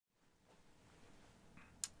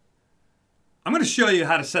I'm going to show you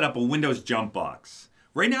how to set up a Windows jump box.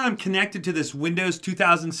 Right now I'm connected to this Windows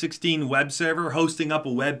 2016 web server hosting up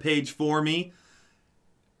a web page for me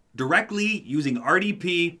directly using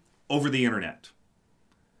RDP over the internet.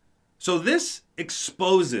 So this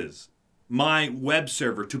exposes my web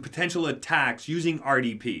server to potential attacks using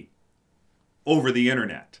RDP over the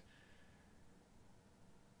internet.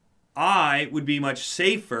 I would be much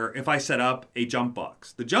safer if I set up a jump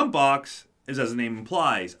box. The jump box is, as the name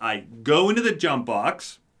implies, I go into the jump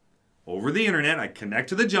box over the internet, I connect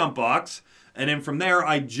to the jump box, and then from there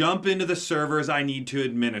I jump into the servers I need to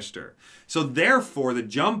administer. So therefore, the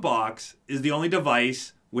jump box is the only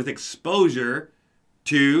device with exposure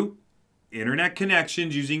to internet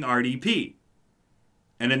connections using RDP.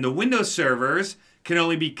 And then the Windows servers can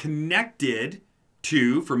only be connected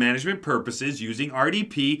to, for management purposes, using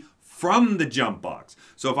RDP from the jump box.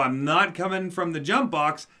 So if I'm not coming from the jump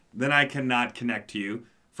box, then I cannot connect to you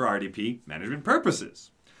for RDP management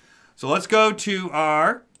purposes. So let's go to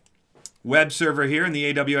our web server here in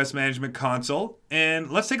the AWS Management Console, and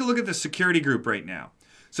let's take a look at the security group right now.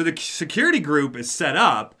 So the security group is set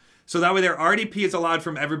up so that way their RDP is allowed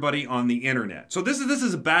from everybody on the internet. So this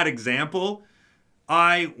is a bad example.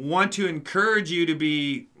 I want to encourage you to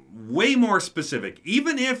be way more specific.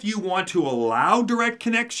 Even if you want to allow direct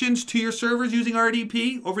connections to your servers using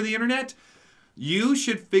RDP over the internet, you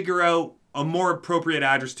should figure out a more appropriate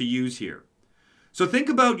address to use here. So think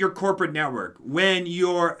about your corporate network. When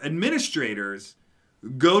your administrators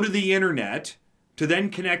go to the internet to then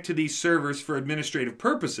connect to these servers for administrative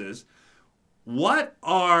purposes, what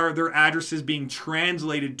are their addresses being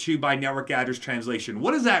translated to by network address translation?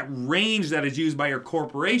 What is that range that is used by your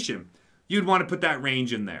corporation? You'd want to put that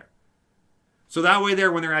range in there. So that way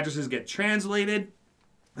there, when their addresses get translated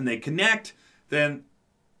and they connect, then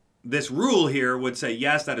this rule here would say,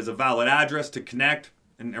 yes, that is a valid address to connect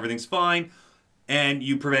and everything's fine. And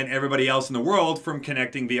you prevent everybody else in the world from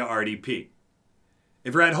connecting via RDP.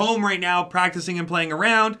 If you're at home right now practicing and playing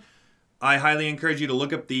around, I highly encourage you to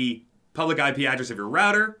look up the public IP address of your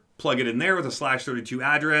router, plug it in there with a /32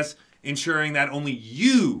 address, ensuring that only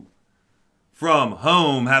you from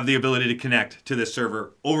home have the ability to connect to this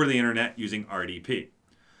server over the internet using RDP.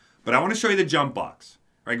 But I want to show you the jump box.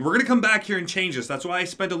 Right? We're going to come back here and change this. That's why I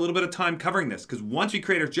spent a little bit of time covering this, because once we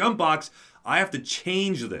create our jump box, I have to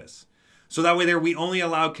change this. So that way there, we only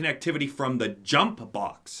allow connectivity from the jump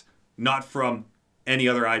box, not from any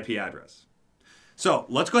other IP address. So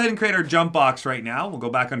let's go ahead and create our jump box right now. We'll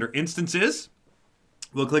go back under instances.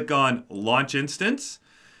 We'll click on launch instance.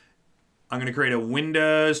 I'm going to create a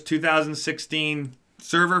Windows 2016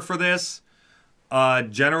 server for this.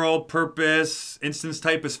 General purpose instance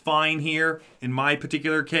type is fine here in my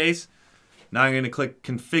particular case. Now I'm going to click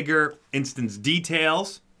configure instance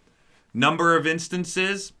details. Number of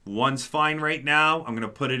instances, one's fine right now. I'm going to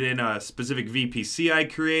put it in a specific VPC I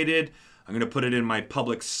created. I'm going to put it in my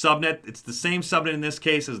public subnet. It's the same subnet in this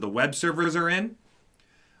case as the web servers are in.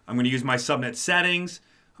 I'm going to use my subnet settings.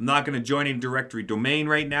 I'm not going to join any directory domain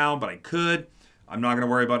right now, but I could. I'm not going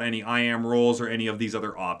to worry about any IAM roles or any of these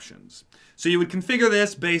other options. So you would configure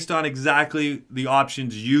this based on exactly the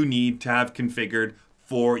options you need to have configured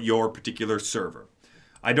for your particular server.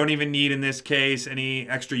 I don't even need, in this case, any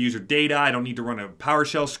extra user data. I don't need to run a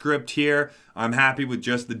PowerShell script here. I'm happy with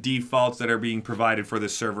just the defaults that are being provided for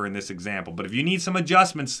this server in this example. But if you need some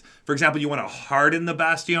adjustments, for example, you want to harden the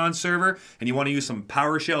Bastion server and you want to use some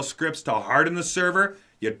PowerShell scripts to harden the server,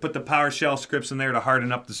 you'd put the PowerShell scripts in there to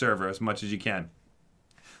harden up the server as much as you can.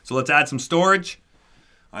 So let's add some storage.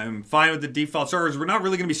 I'm fine with the default servers. We're not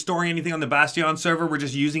really going to be storing anything on the Bastion server. We're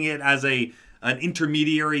just using it as an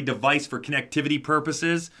intermediary device for connectivity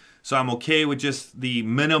purposes. So I'm okay with just the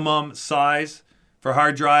minimum size for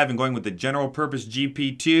hard drive and going with the general purpose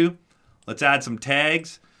GP2. Let's add some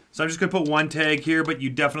tags. So I'm just going to put one tag here, but you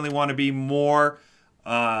definitely want to be more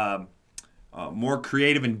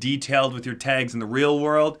creative and detailed with your tags in the real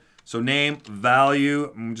world. So name,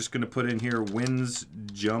 value, I'm just going to put in here Wins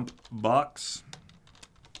Jump Box.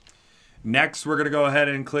 Next, we're going to go ahead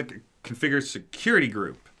and click Configure Security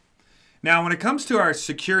Group. Now, when it comes to our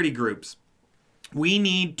security groups, we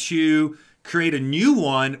need to create a new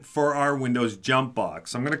one for our Windows Jump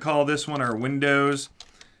Box. I'm going to call this one our Windows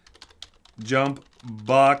Jump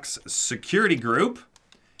Box Security Group.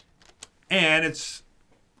 And it's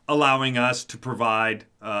allowing us to provide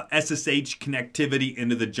SSH connectivity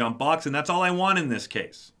into the jump box, and that's all I want in this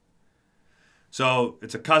case. So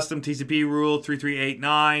it's a custom TCP rule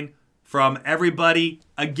 3389 from everybody.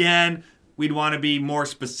 Again, we'd want to be more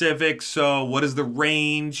specific. So what is the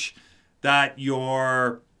range that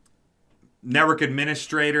your network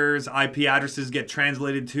administrators' IP addresses get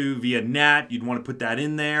translated to via NAT. You'd want to put that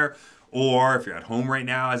in there. Or if you're at home right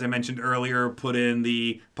now, as I mentioned earlier, put in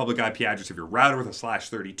the public IP address of your router with a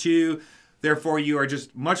 /32. Therefore, you are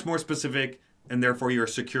just much more specific, and therefore you are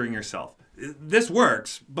securing yourself. This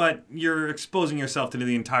works, but you're exposing yourself to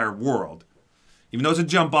the entire world. Even though it's a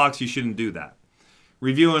jump box, you shouldn't do that.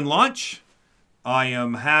 Review and launch. I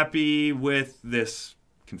am happy with this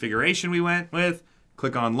configuration we went with.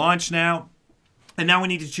 Click on launch now. And now we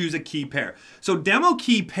need to choose a key pair. So demo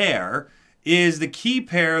key pair is the key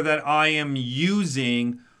pair that I am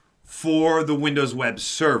using for the Windows web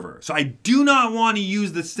server. So I do not want to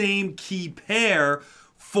use the same key pair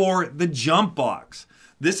for the jump box.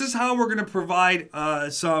 This is how we're going to provide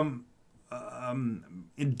some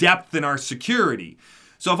depth in our security.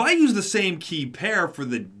 So if I use the same key pair for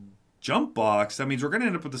the jump box, that means we're going to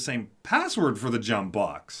end up with the same password for the jump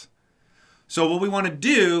box. So what we want to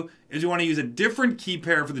do is we want to use a different key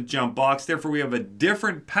pair for the jump box. Therefore, we have a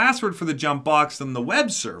different password for the jump box than the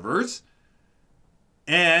web servers.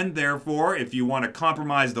 And therefore, if you want to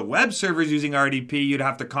compromise the web servers using RDP, you'd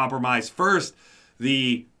have to compromise first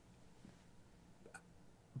the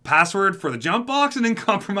password for the jump box and then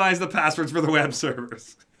compromise the passwords for the web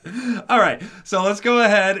servers. All right, so let's go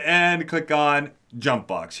ahead and click on jump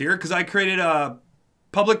box here because I created a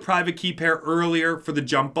public-private key pair earlier for the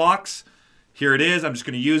jump box. Here it is. I'm just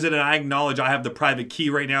going to use it, and I acknowledge I have the private key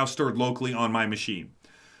right now stored locally on my machine.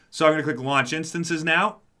 So I'm going to click Launch Instances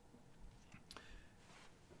now.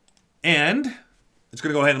 And it's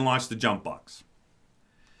going to go ahead and launch the jump box.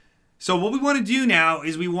 So what we want to do now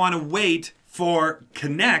is we want to wait for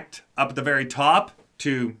Connect up at the very top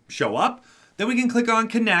to show up. Then we can click on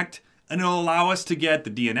Connect, and it'll allow us to get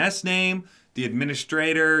the DNS name, the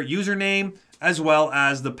administrator username, as well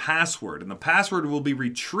as the password. And the password will be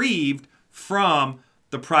retrieved from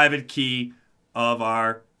the private key of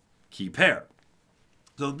our key pair.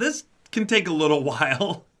 So this can take a little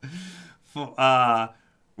while.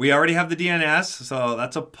 We already have the DNS, so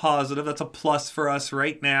that's a positive. That's a plus for us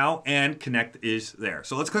right now, and Connect is there.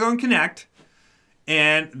 So let's click on Connect,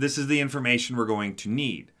 and this is the information we're going to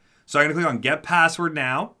need. So I'm going to click on Get Password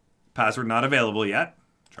now. Password not available yet.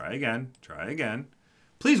 Try again. Try again.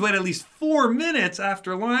 Please wait at least 4 minutes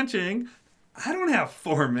after launching. I don't have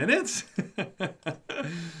 4 minutes. All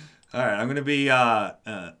right, I'm going to be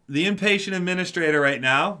the impatient administrator right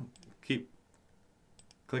now. Keep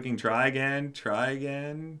clicking try again, try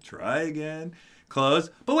again, try again, close.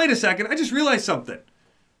 But wait a second, I just realized something.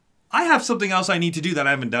 I have something else I need to do that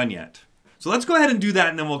I haven't done yet. So let's go ahead and do that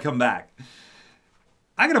and then we'll come back.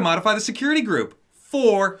 I got to modify the security group.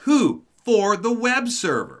 For who? For the web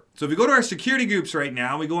server. So if we go to our security groups right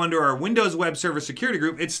now, we go under our Windows Web Server Security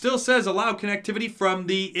Group, it still says allow connectivity from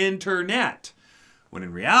the internet. When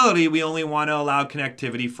in reality, we only want to allow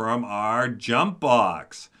connectivity from our jump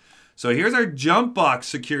box. So here's our jump box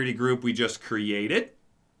security group we just created.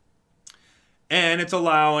 And it's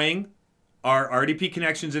allowing our RDP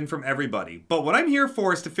connections in from everybody. But what I'm here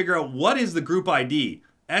for is to figure out what is the group ID,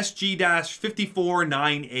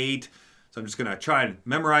 SG-5498. So I'm just going to try and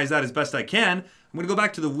memorize that as best I can. I'm going to go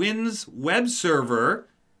back to the Windows Web Server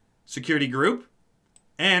Security Group.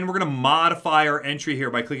 And we're going to modify our entry here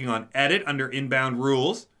by clicking on Edit under Inbound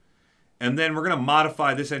Rules. And then we're going to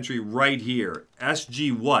modify this entry right here.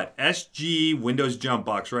 SG what? SG Windows Jump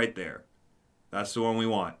Box right there. That's the one we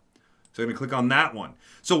want. So I'm going to click on that one.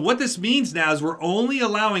 So what this means now is we're only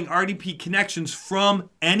allowing RDP connections from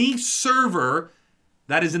any server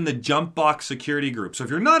that is in the jump box security group. So if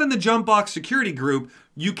you're not in the jump box security group,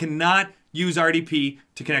 you cannot use RDP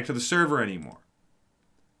to connect to the server anymore.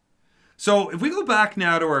 So if we go back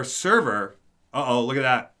now to our server, look at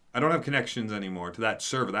that. I don't have connections anymore to that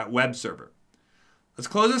server, that web server. Let's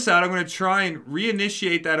close this out. I'm going to try and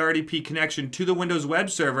reinitiate that RDP connection to the Windows web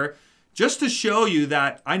server just to show you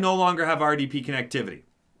that I no longer have RDP connectivity.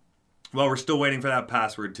 Well, we're still waiting for that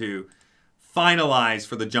password to finalize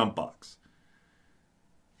for the jump box.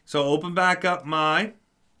 So open back up my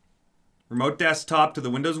remote desktop to the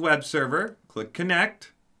Windows web server, click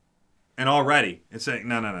connect, and already it's saying,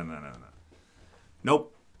 no.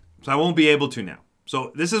 Nope. So I won't be able to now.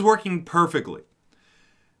 So this is working perfectly.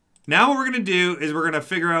 Now what we're going to do is we're going to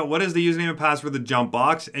figure out what is the username and password for the jump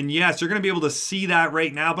box. And yes, you're going to be able to see that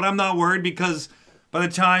right now, but I'm not worried because by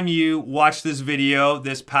the time you watch this video,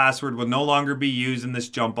 this password will no longer be used and this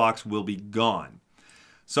jump box will be gone.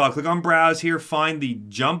 So I'll click on Browse here, find the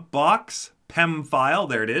jump box PEM file.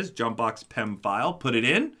 There it is, jump box PEM file. Put it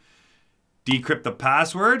in, decrypt the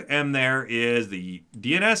password, and there is the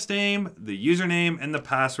DNS name, the username, and the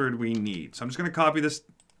password we need. So I'm just going to copy this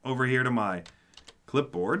over here to my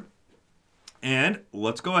clipboard. And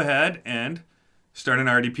let's go ahead and start an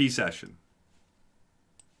RDP session.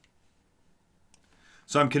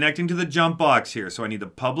 So I'm connecting to the jump box here. So I need the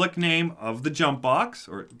public name of the jump box,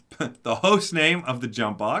 or the host name of the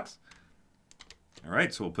jump box. All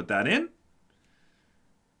right, so we'll put that in.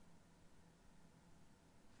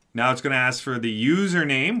 Now it's going to ask for the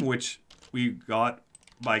username, which we got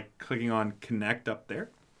by clicking on connect up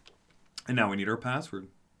there. And now we need our password.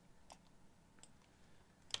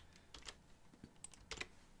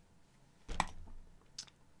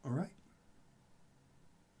 All right.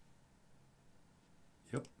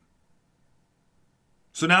 Yep.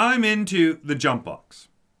 So now I'm into the jump box.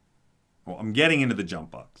 Well, I'm getting into the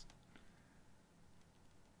jump box.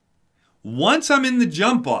 Once I'm in the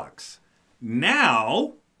jump box,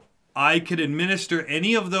 now I could administer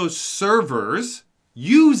any of those servers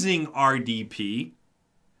using RDP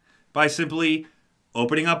by simply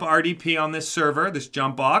opening up RDP on this server, this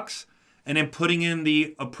jump box, and then putting in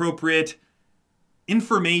the appropriate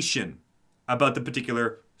information about the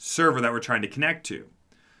particular server that we're trying to connect to.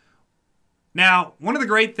 Now, one of the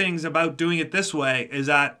great things about doing it this way is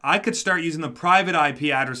that I could start using the private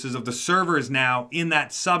IP addresses of the servers now in that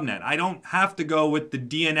subnet. I don't have to go with the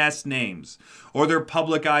DNS names or their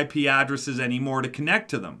public IP addresses anymore to connect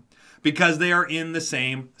to them because they are in the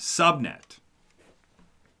same subnet.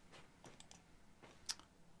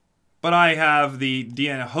 But I have the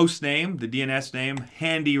host name, the DNS name,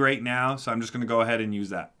 handy right now, so I'm just going to go ahead and use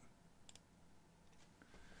that.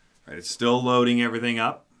 All right, it's still loading everything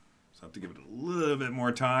up. I have to give it a little bit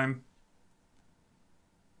more time.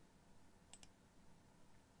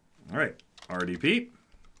 All right, RDP.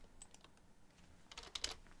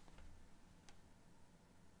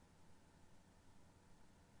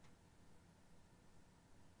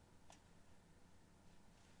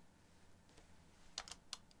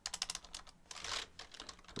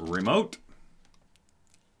 Remote.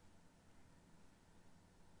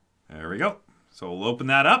 There we go. So we'll open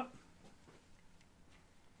that up.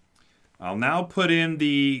 I'll now put in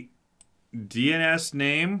the DNS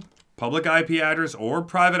name, public IP address, or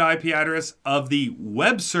private IP address of the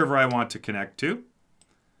web server I want to connect to.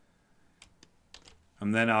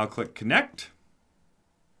 And then I'll click connect.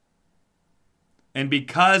 And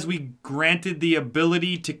because we granted the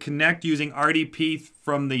ability to connect using RDP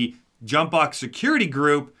from the Jumpbox security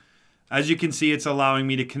group, as you can see, it's allowing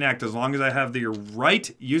me to connect as long as I have the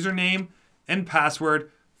right username and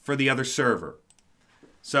password for the other server.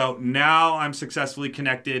 So now I'm successfully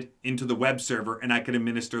connected into the web server and I can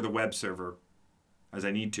administer the web server as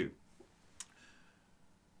I need to.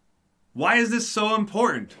 Why is this so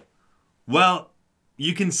important? Well,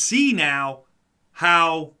 you can see now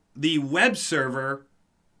how the web server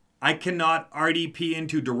I cannot RDP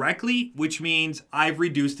into directly, which means I've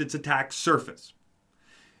reduced its attack surface.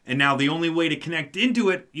 And now the only way to connect into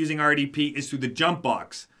it using RDP is through the jump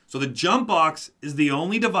box. So the jump box is the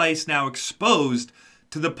only device now exposed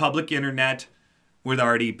to the public internet with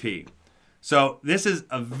RDP. So this is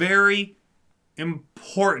a very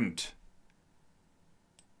important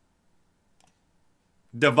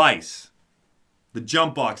device, the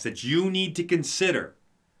jump box, that you need to consider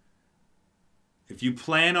if you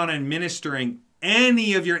plan on administering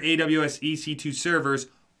any of your AWS EC2 servers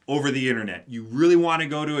over the internet. You really want to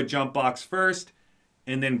go to a jump box first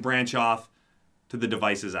and then branch off to the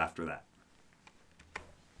devices after that.